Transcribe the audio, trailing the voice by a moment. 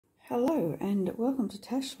Hello and welcome to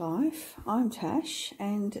Tash Life. I'm Tash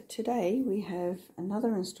and today we have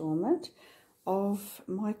another installment of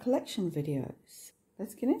my collection videos.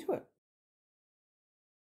 Let's get into it.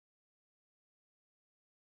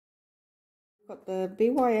 We've got the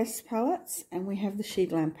BYS palettes and we have the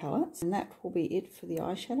Sheglam palettes, and that will be it for the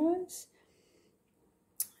eyeshadows.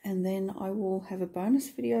 And then I will have a bonus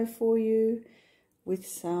video for you with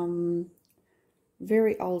some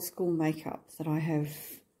very old school makeup that I have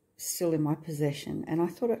still in my possession, and I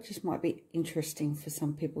thought it just might be interesting for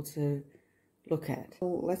some people to look at.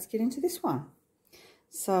 Well, let's get into this one.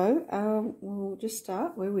 So we'll just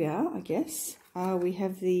start where we are, I guess. We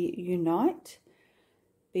have the Unite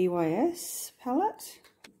BYS palette.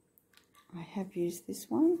 I have used this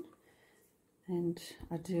one and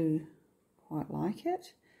I do quite like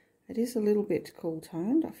it. It is a little bit cool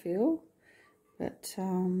toned, I feel, but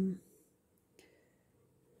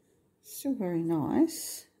still very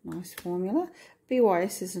nice. Nice formula.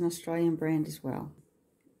 BYS is an Australian brand as well,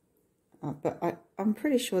 but I'm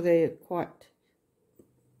pretty sure they're quite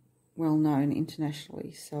well known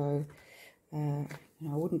internationally, so I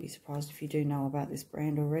wouldn't be surprised if you do know about this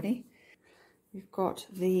brand already. We've got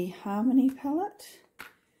the HOMEY palette,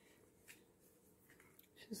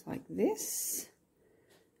 which is like this.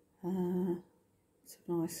 It's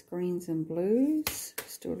nice greens and blues.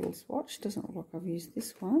 Let's do a little swatch. Doesn't look like I've used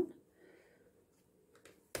this one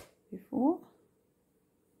before.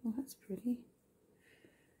 Oh, that's pretty.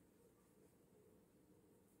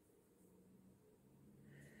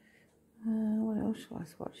 What else shall I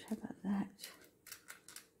swatch? How about that?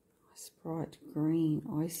 Nice bright green,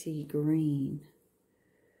 icy green,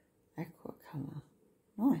 aqua colour.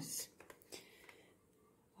 Nice.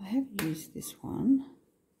 I have used this one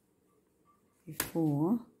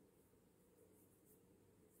before.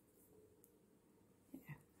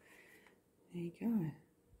 Yeah. There you go.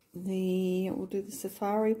 We'll do the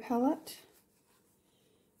Safari palette,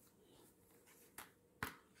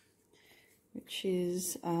 which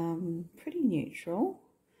is pretty neutral.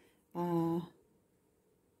 All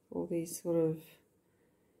these sort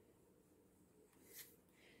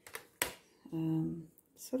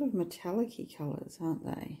of metallic-y colours, aren't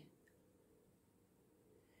they?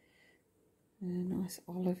 A nice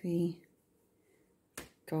olivey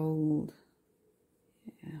gold.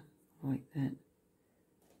 Yeah, I like that.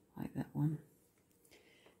 Like that one.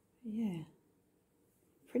 Yeah,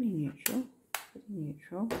 pretty neutral.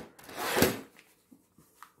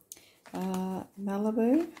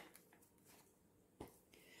 Malibu.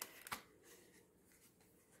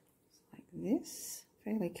 It's like this,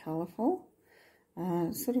 fairly colourful.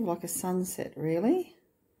 Sort of like a sunset, really.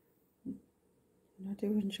 And I do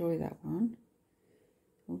enjoy that one,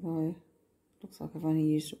 although it looks like I've only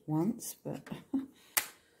used it once, but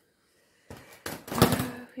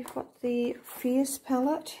we've got the Fierce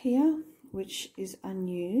palette here, which is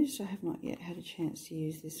unused. I have not yet had a chance to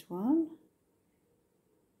use this one.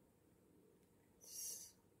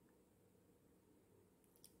 It's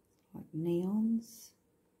like neons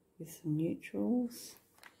with some neutrals.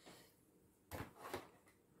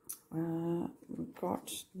 We've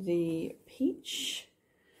got the Peach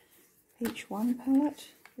 1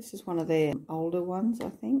 palette. This is one of their older ones, I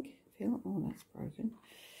think. Oh, that's broken.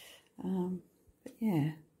 But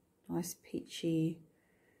yeah, nice peachy.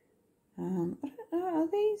 I don't know, are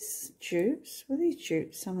these dupes? Were these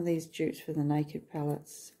dupes? Some of these dupes for the Naked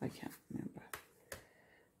palettes? I can't remember.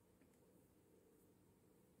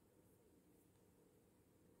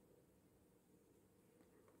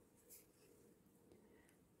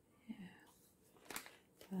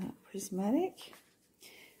 Yeah. Prismatic.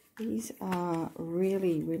 These are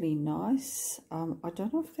really, really nice. I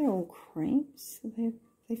don't know if they're all creams.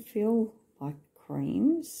 They feel like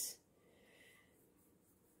creams,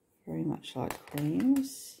 very much like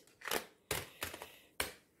creams.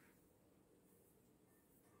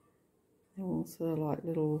 They're all sort of like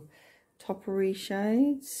little toppery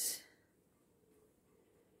shades.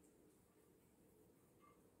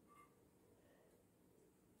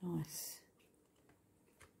 Nice.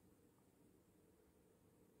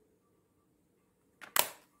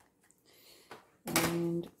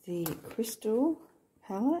 And the Crystal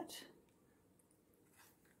palette.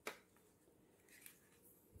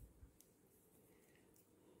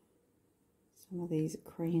 Some of these are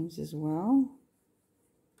creams as well.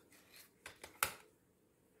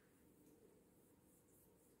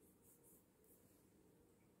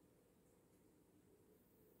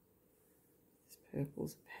 This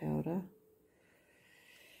purple's powder.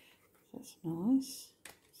 That's nice.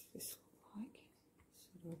 What's this look like?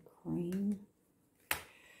 Sort of a cream.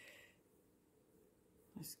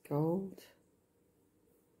 Nice gold.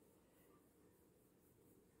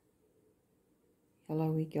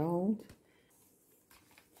 yellowy gold.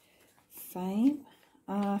 Fame.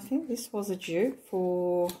 I think this was a dupe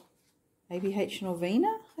for ABH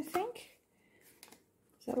Norvina, I think.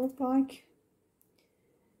 Does that look like?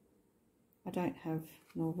 I don't have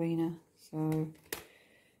Norvina, so,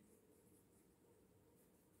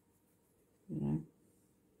 you know.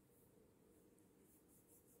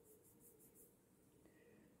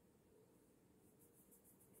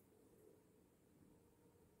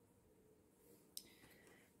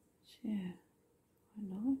 Yeah, quite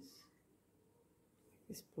nice.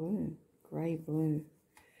 This blue, grey blue.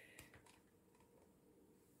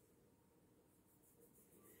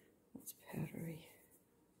 That's powdery.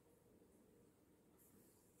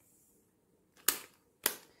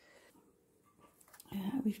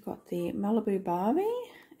 We've got the Malibu Barbie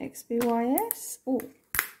X BYS. Oh,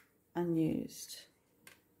 unused.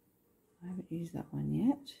 I haven't used that one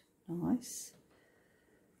yet. Nice.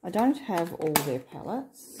 I don't have all their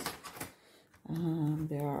palettes.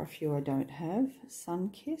 There are a few I don't have.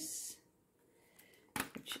 Sunkiss,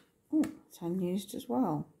 which, oh, it's unused as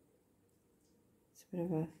well. It's a bit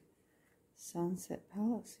of a sunset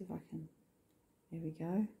palette. Let's see if I can, there we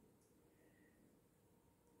go.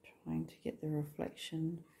 Trying to get the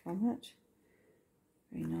reflection from it.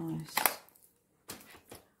 Very nice.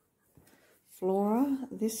 Flora,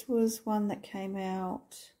 this was one that came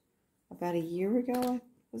out about a year ago.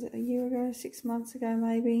 Was it a year ago? 6 months ago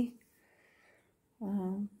maybe?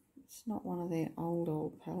 It's not one of their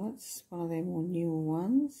old palettes, one of their more newer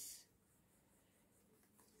ones.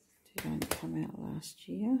 Did only come out last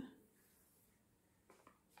year.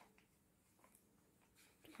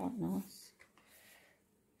 Quite nice.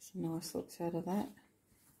 Some nice looks out of that.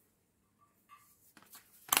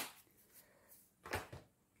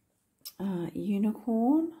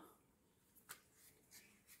 Unicorn,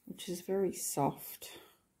 which is very soft.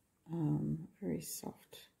 Very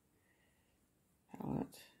soft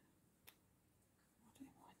palette. What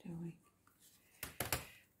am I doing?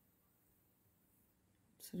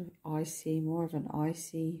 Sort of icy, more of an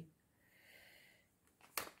icy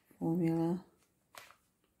formula.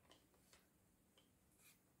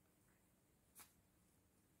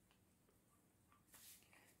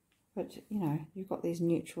 But, you know, you've got these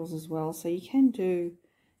neutrals as well, so you can do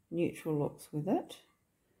neutral looks with it.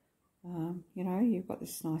 You know, you've got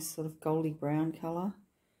this nice sort of goldy brown colour.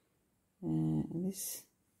 And this,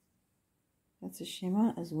 that's a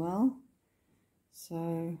shimmer as well.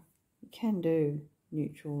 So you can do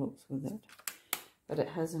neutral looks with it. But it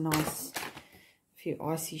has a nice few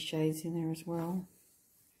icy shades in there as well.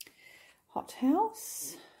 Hot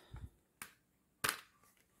House,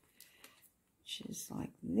 which is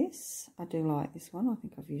like this. I do like this one. I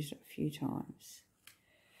think I've used it a few times.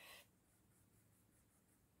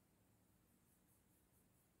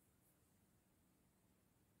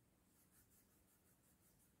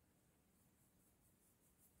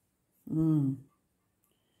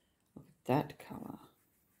 Look at that colour.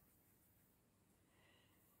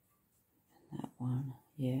 And that one,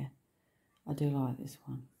 yeah. I do like this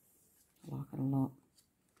one. I like it a lot.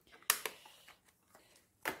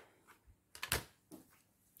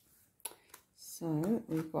 So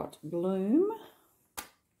we've got Bloom,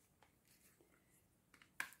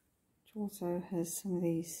 which also has some of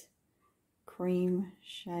these cream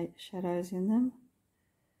shadows in them.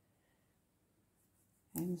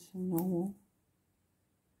 And some normal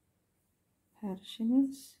powder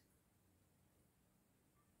shimmers.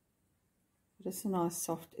 But it's a nice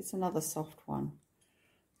soft, it's another soft one.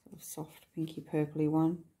 Sort of soft pinky purpley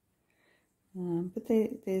one. But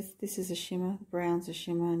this is a shimmer, the brown's a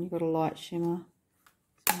shimmer, and you've got a light shimmer.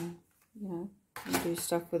 So, you know, you do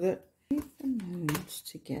stuff with it. Keep the nudes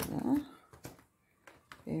together.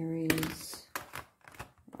 Berries.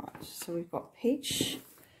 Right, so we've got Peach.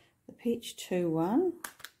 The Peach 2-1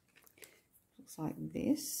 looks like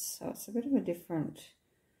this, so it's a bit of a different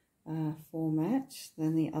format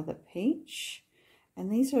than the other Peach, and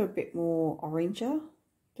these are a bit more oranger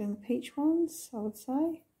than the Peach ones, I would say.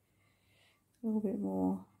 A little bit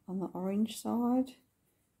more on the orange side.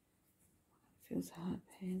 Feels hard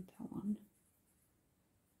panned, that one.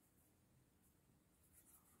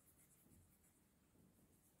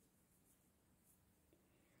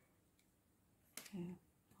 Yeah.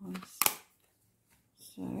 Nice.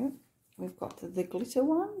 So we've got the glitter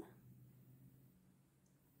one,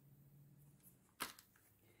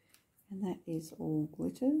 and that is all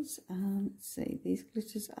glitters. Let's see, these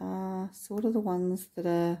glitters are sort of the ones that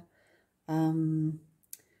are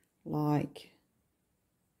like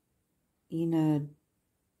in a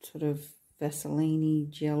sort of Vaseline-y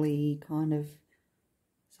jelly kind of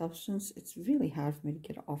substance. It's really hard for me to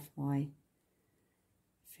get it off my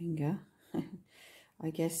finger. I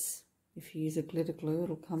guess if you use a glitter glue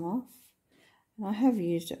it'll come off. And I have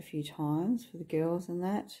used it a few times for the girls and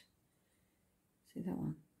that. See that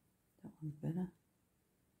one? That one's better.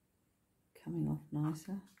 Coming off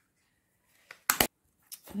nicer.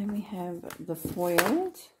 And then we have the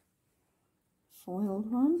foiled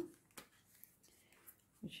one,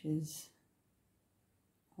 which is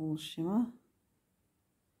all shimmer.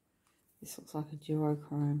 This looks like a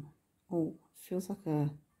duochrome. Oh, it feels like a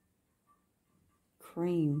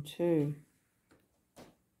cream too.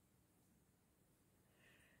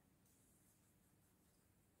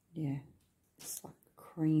 Yeah, it's like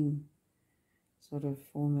cream sort of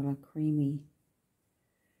formula, creamy.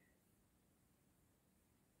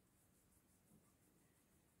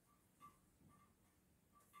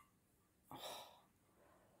 Oh,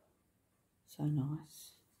 so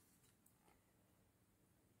nice.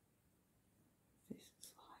 This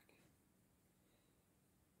is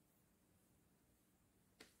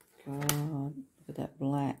like, God, look at that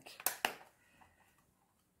black.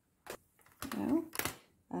 Well,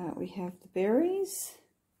 we have the berries,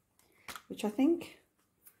 which I think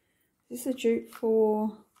this is a dupe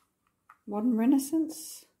for Modern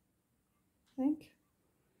Renaissance, I think.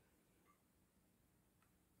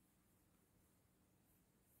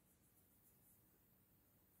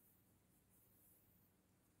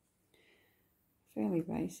 Fairly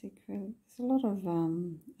basic. There's a lot of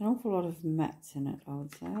an awful lot of mattes in it, I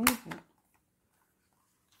would say, but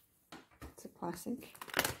it's a classic.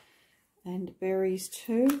 And berries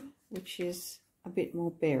too, which is a bit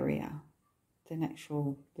more berrier than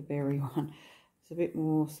the berry one. It's a bit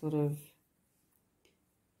more sort of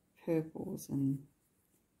purples and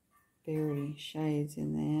berry shades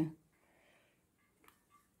in there.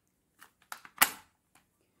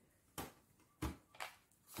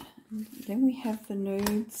 And then we have the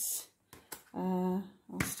nudes. I'll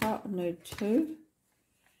start with nude 2,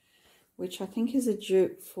 which I think is a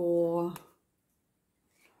dupe for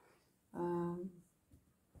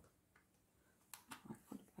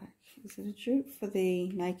is it a dupe for the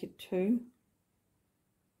Naked 2?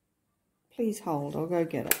 Please hold, I'll go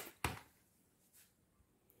get it.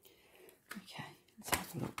 Okay, let's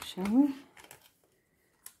have a look, shall we?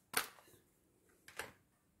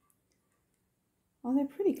 Oh, they're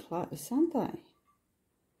pretty close, aren't they?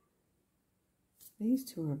 These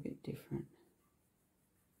two are a bit different.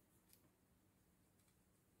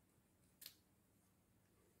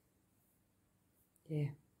 Yeah.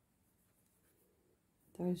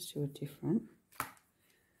 Those two are different.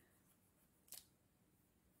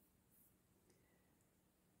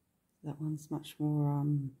 That one's much more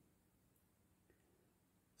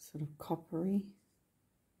sort of coppery.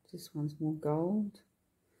 This one's more gold.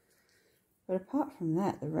 But apart from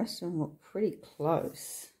that, the rest of them look pretty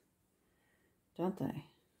close, don't they?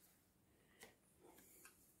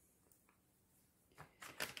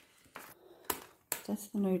 That's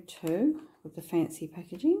the nude 2 with the fancy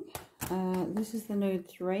packaging. This is the nude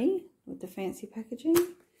 3 with the fancy packaging,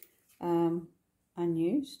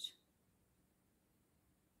 unused.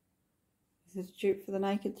 Is this a dupe for the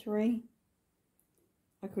Naked 3?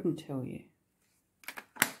 I couldn't tell you.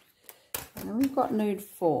 And then we've got nude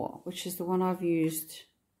 4, which is the one I've used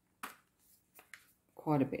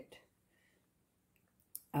quite a bit.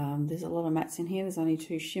 There's a lot of mattes in here. There's only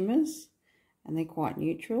 2 shimmers, and they're quite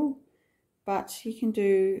neutral. But you can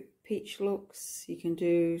do peach looks, you can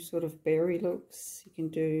do sort of berry looks, you can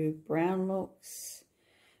do brown looks.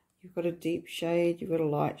 You've got a deep shade, you've got a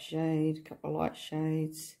light shade, a couple of light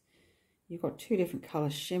shades. You've got 2 different colour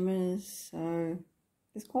shimmers, so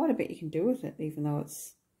there's quite a bit you can do with it, even though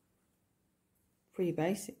it's pretty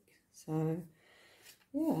basic. So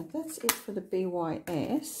yeah, that's it for the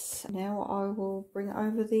BYS. Now I will bring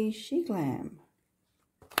over the Sheglam.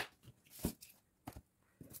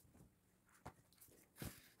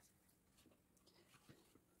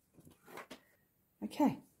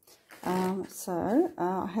 Okay, so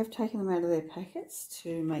I have taken them out of their packets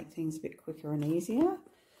to make things a bit quicker and easier.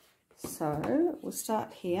 So we'll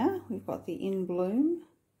start here. We've got the In Bloom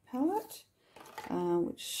palette,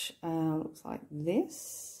 which looks like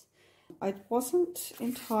this. I wasn't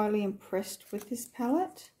entirely impressed with this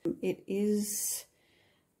palette. It is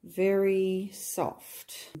very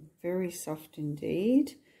soft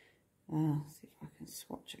indeed. See if I can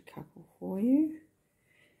swatch a couple for you.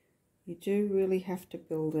 You do really have to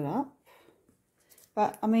build it up.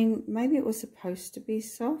 But, I mean, maybe it was supposed to be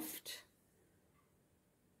soft.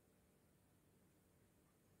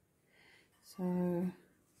 So,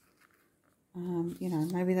 you know,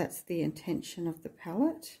 maybe that's the intention of the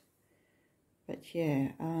palette. But,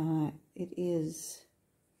 yeah, it is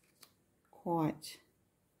quite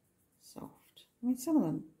I mean, some of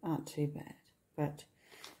them aren't too bad, but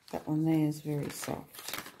that one there is very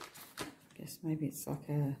soft. I guess maybe it's like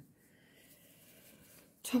a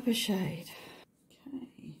topper shade.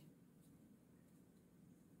 Okay.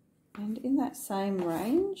 And in that same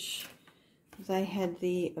range, they had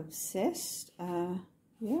the Obsessed,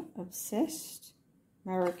 Obsessed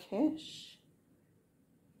Marrakesh.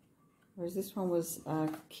 Whereas this one was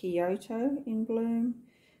Kyoto in Bloom.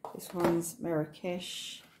 This one's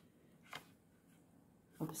Marrakesh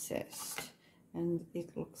Obsessed. And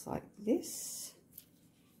it looks like this.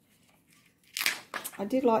 I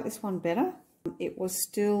did like this one better. It was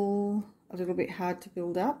still a little bit hard to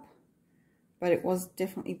build up, but it was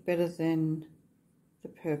definitely better than the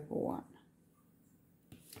purple one.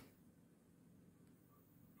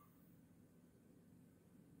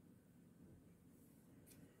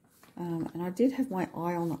 And I did have my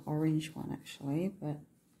eye on the orange one actually, but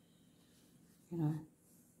you know,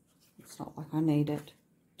 it's not like I need it.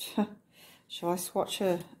 Shall I swatch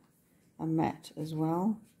a matte as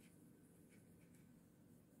well?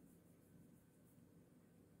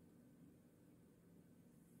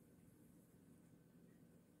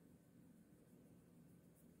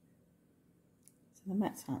 So the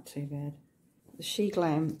mattes aren't too bad. The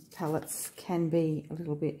Sheglam palettes can be a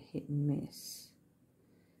little bit hit and miss.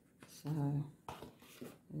 So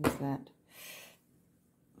there's that.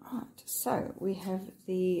 Right, so we have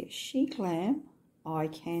the Sheglam Eye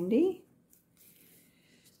Candy,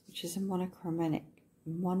 which is a monochromatic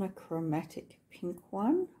pink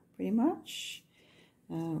one, pretty much.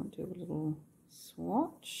 We'll do a little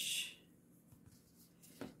swatch.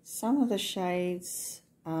 Some of the shades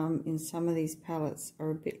in some of these palettes are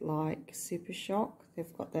a bit like Super Shock.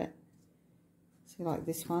 They've got that, see, like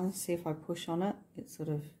this one, see if I push on it, it sort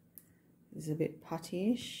of is a bit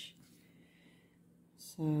puttyish.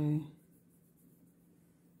 So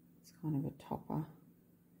it's kind of a topper.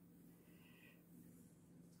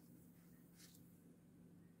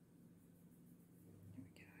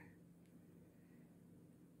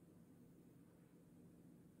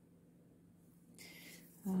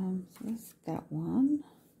 So that's that one.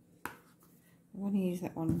 I want to use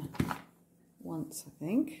that one once, I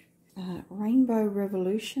think. Rainbow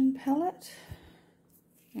Revolution palette.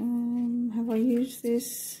 Have I used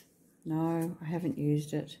this? No, I haven't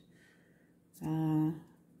used it. Nope,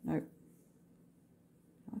 not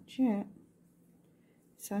yet.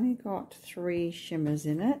 It's only got 3 shimmers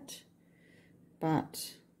in it,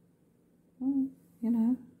 but well, you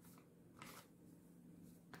know,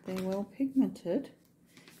 they're well pigmented.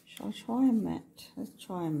 Shall I try a matte? Let's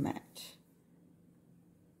try a matte.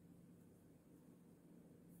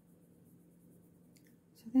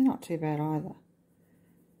 So they're not too bad either.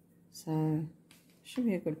 So should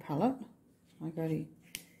be a good palette. I got to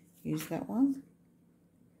use that one.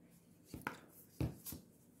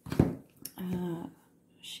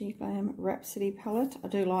 Sheglam Rhapsody palette. I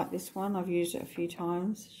do like this one. I've used it a few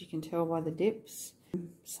times, as you can tell by the dips.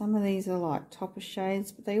 Some of these are like topper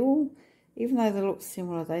shades, but they all, even though they look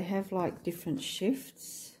similar, they have like different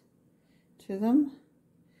shifts to them.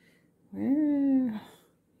 Where,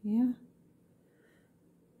 yeah.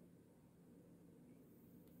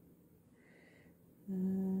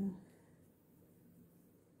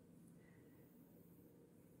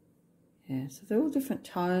 Yeah, so they're all different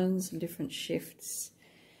tones and different shifts,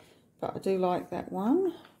 but I do like that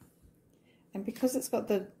one. And because it's got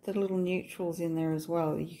the little neutrals in there as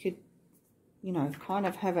well, you could, you know, kind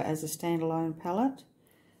of have it as a standalone palette.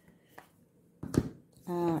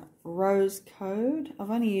 Rose Code. I've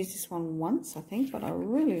only used this one once, I think, but I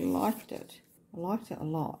really liked it. I liked it a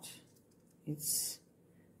lot. It's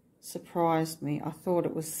surprised me. I thought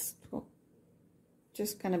it was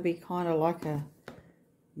just going to be kind of like a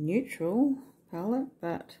neutral palette,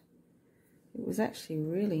 but it was actually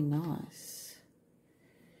really nice.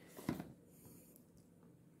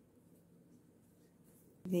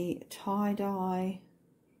 The Tie-Dye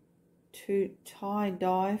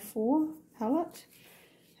 4 palette.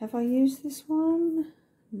 Have I used this one?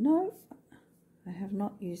 No, I have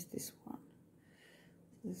not used this one.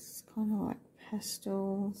 This is kind of like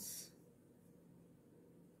pastels.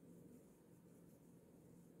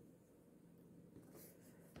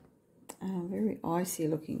 Very icy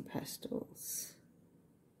looking pastels,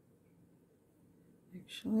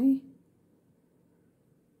 actually.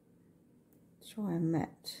 Let's try a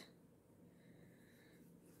matte.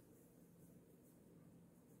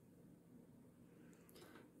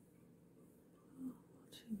 Not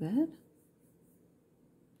too bad.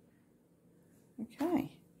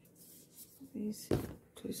 Okay, these,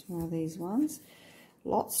 do some more of these ones.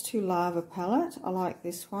 Lots to Lava palette. I like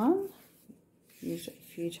this one. Used it a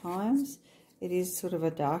few times. It is sort of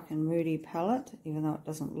a dark and moody palette, even though it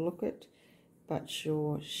doesn't look it, but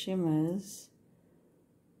your shimmers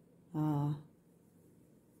are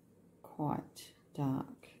quite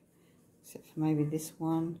dark, except for maybe this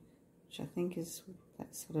one, which I think is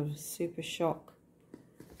that sort of Super Shock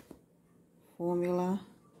formula.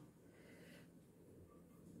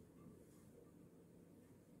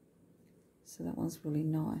 So that one's really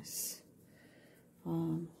nice.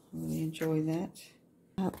 I really enjoy that.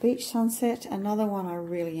 Beach Sunset, another one I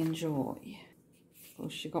really enjoy. Of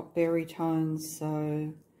course, you've got berry tones,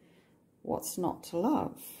 so what's not to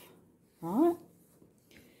love, right?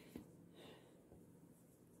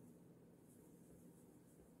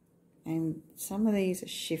 And some of these are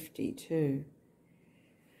shifty too.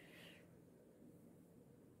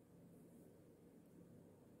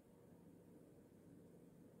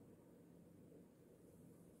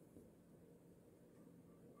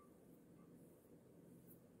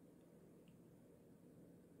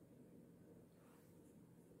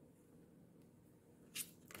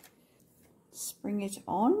 Spring It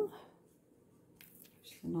On,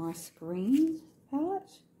 which is a nice green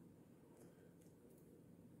palette.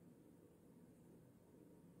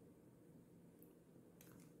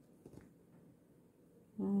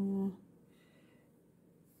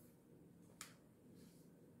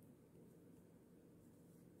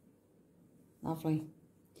 Lovely.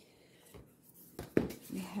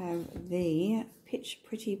 We have the Pitch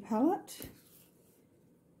Pretty palette,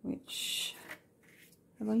 which,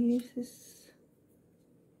 have I used this?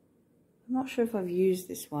 I'm not sure if I've used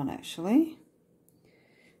this one actually.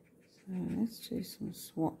 So let's do some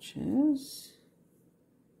swatches.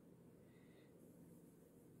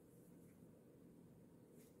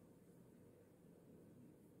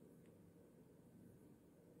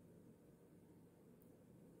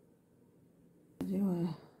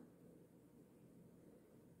 Do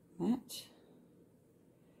a matte.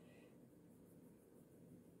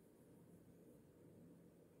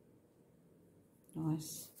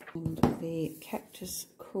 Nice. And the Cactus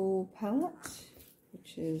Cool palette,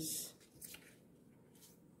 which is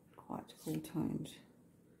quite cool toned.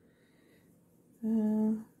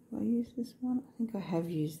 Have I used this one? I think I have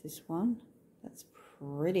used this one. That's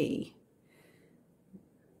pretty.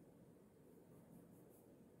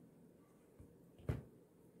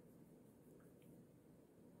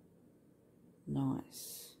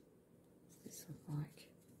 Nice. What's this look like?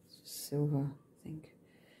 It's just silver, I think.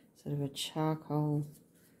 Sort of a charcoal.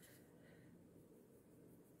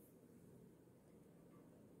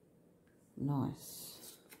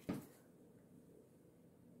 Nice.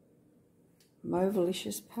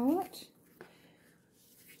 Mauvelicious palette,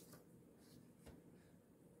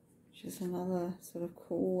 which is another sort of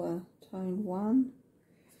cooler toned one.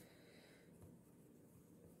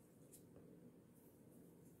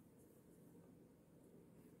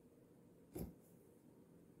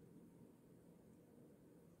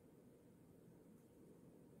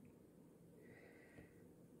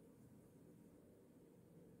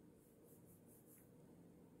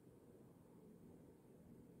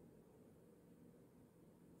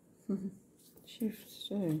 Shifts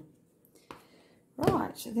too.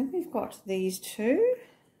 Right, so then we've got these two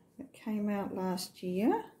that came out last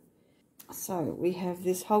year. So we have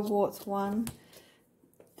this Hogwarts one,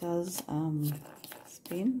 does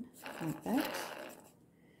spin like that,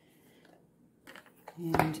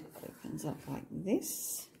 and it opens up like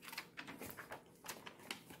this.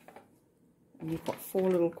 And you've got 4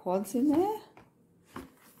 little quads in there.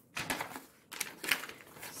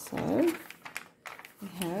 So we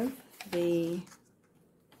have the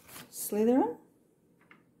Slytherin.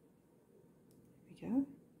 There we go.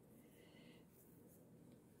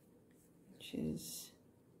 Which is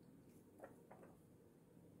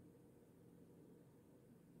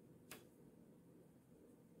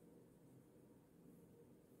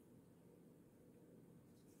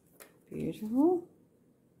beautiful.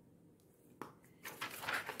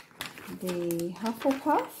 The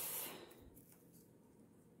Hufflepuff.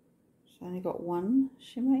 It's only got 1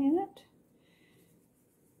 shimmer in it.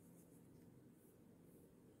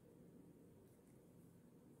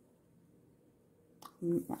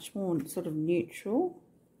 Much more sort of neutral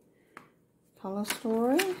colour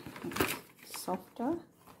story, softer.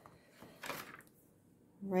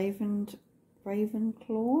 Ravenclaw,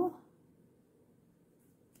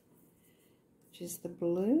 which is the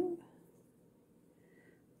blue.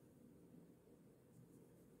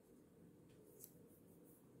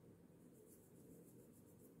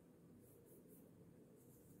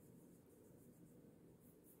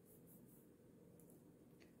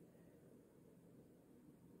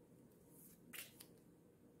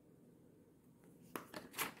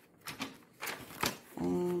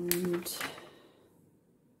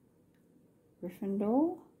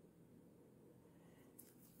 Gryffindor.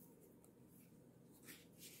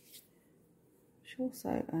 Which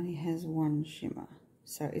also only has one shimmer.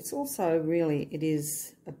 So it's also really, it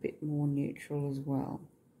is a bit more neutral as well.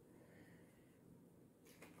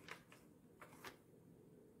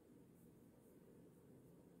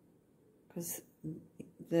 Because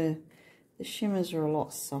the shimmers are a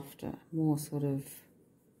lot softer, more sort of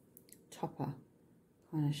topper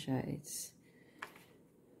kind of shades.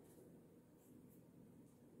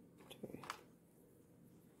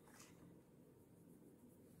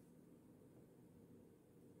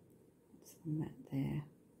 That's the matte there.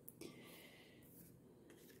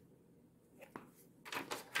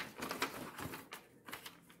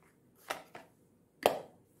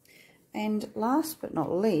 And last but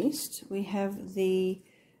not least, we have the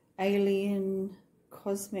Alien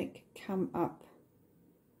Cosmic Come Up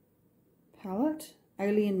palette,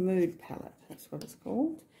 Alien Mood palette, that's what it's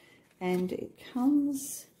called. And it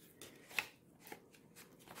comes,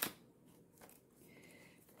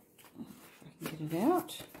 if I can get it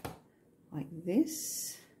out, like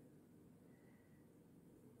this.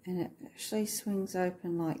 And it actually swings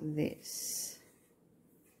open like this.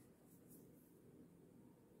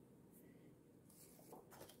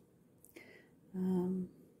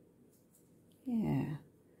 Yeah,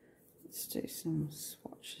 let's do some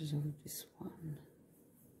swatches of this one.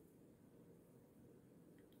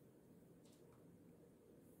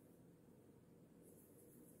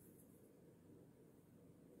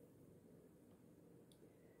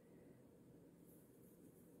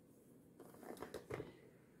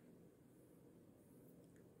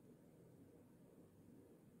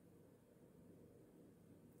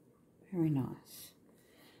 Very nice.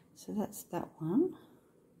 So that's that one.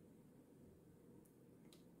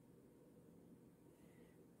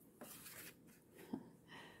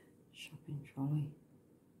 Shopping trolley.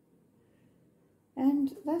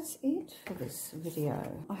 And that's it for this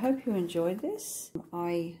video. I hope you enjoyed this.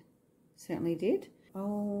 I certainly did.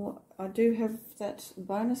 I do have that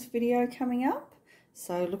bonus video coming up,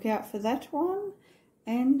 so look out for that one,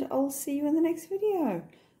 and I'll see you in the next video.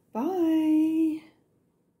 Bye.